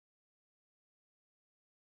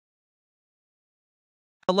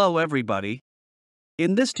Hello everybody.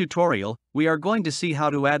 In this tutorial, we are going to see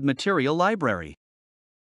how to add material library.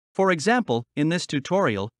 For example, in this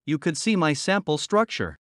tutorial, you could see my sample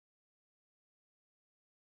structure.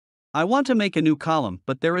 I want to make a new column,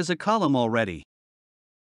 but there is a column already.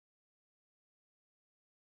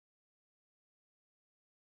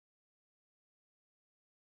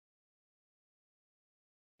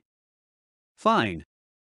 Fine.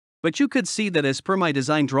 But you could see that as per my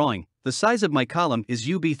design drawing, the size of my column is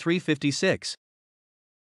UB356.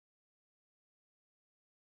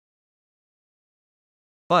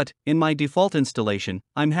 But, in my default installation,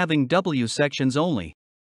 I'm having W sections only.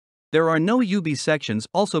 There are no UB sections,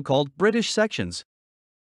 also called British sections.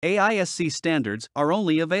 AISC standards are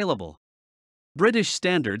only available. British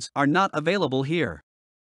standards are not available here.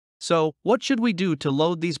 So, what should we do to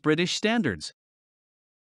load these British standards?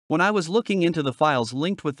 When I was looking into the files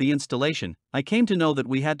linked with the installation, I came to know that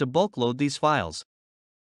we had to bulk load these files.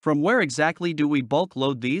 From where exactly do we bulk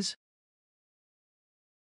load these?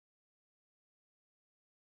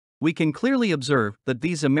 We can clearly observe that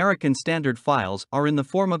these American Standard files are in the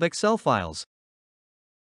form of Excel files.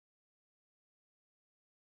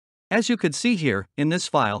 As you could see here, in this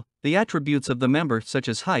file, the attributes of the member such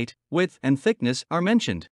as height, width, and thickness are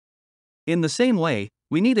mentioned. In the same way,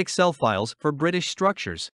 we need Excel files for British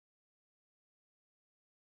structures.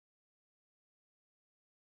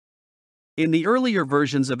 In the earlier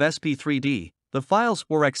versions of SP3D, the files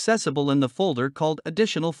were accessible in the folder called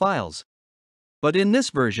Additional Files. But in this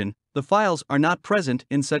version, the files are not present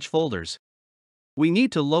in such folders. We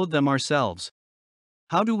need to load them ourselves.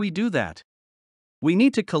 How do we do that? We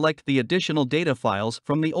need to collect the additional data files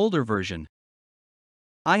from the older version.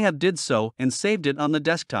 I have did so and saved it on the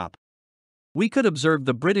desktop. We could observe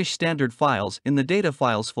the British Standard files in the Data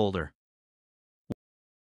Files folder.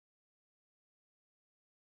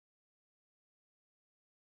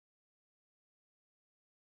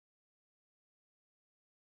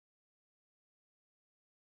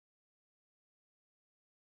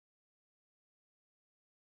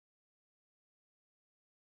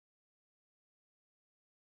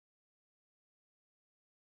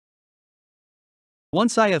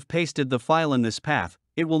 Once I have pasted the file in this path,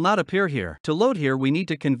 it will not appear here. To load here, we need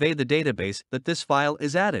to convey the database that this file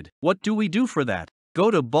is added. What do we do for that? Go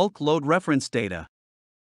to Bulk Load Reference Data.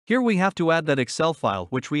 Here we have to add that Excel file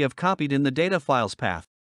which we have copied in the Data Files path.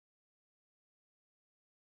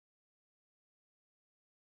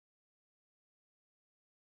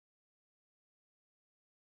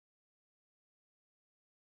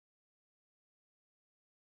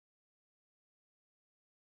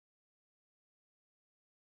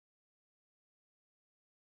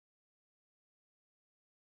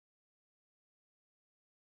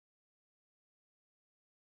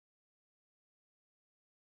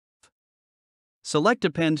 Select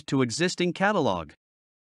Append to Existing Catalog.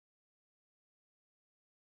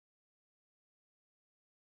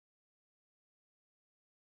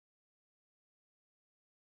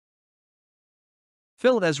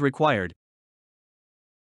 Fill as required.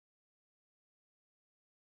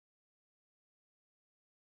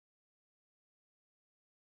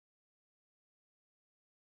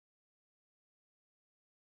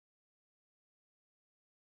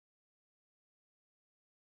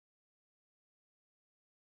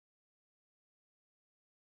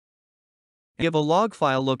 Give a log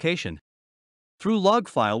file location. Through log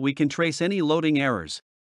file we can trace any loading errors.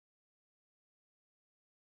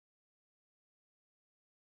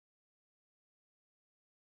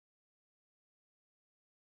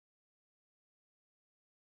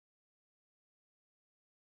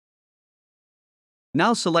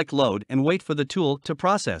 Now select Load and wait for the tool to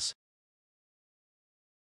process.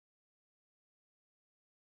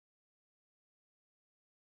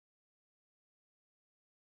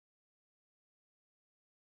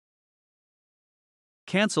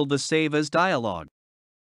 Cancel the Save As dialog.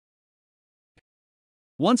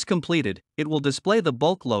 Once completed, it will display the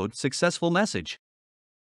bulk load successful message.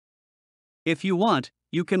 If you want,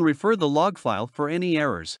 you can refer the log file for any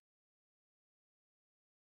errors.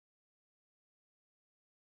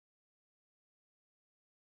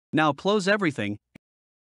 Now close everything.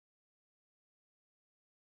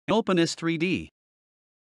 Open SP3D.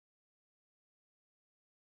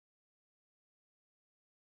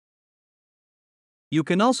 You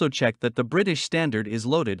can also check that the British Standard is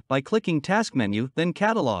loaded by clicking Task menu then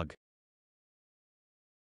Catalog.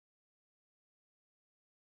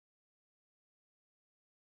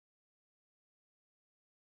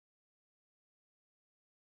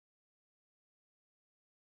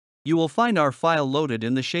 You will find our file loaded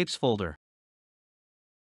in the Shapes folder.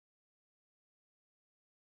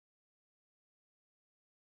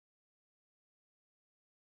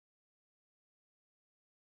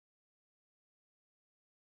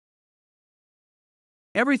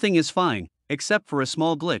 Everything is fine, except for a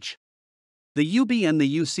small glitch. The UB and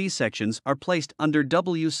the UC sections are placed under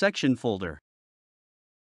W section folder.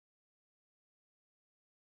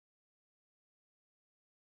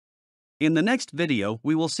 In the next video,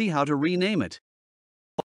 we will see how to rename it.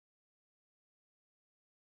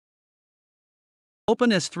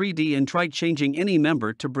 Open SP3D and try changing any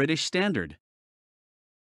member to British Standard.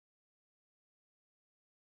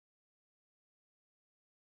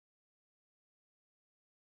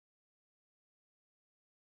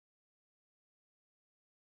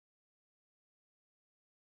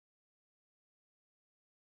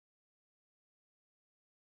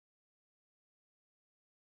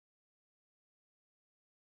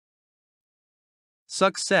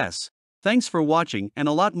 Success! Thanks for watching and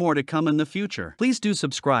a lot more to come in the future. Please do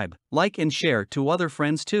subscribe, like and share to other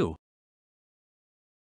friends too.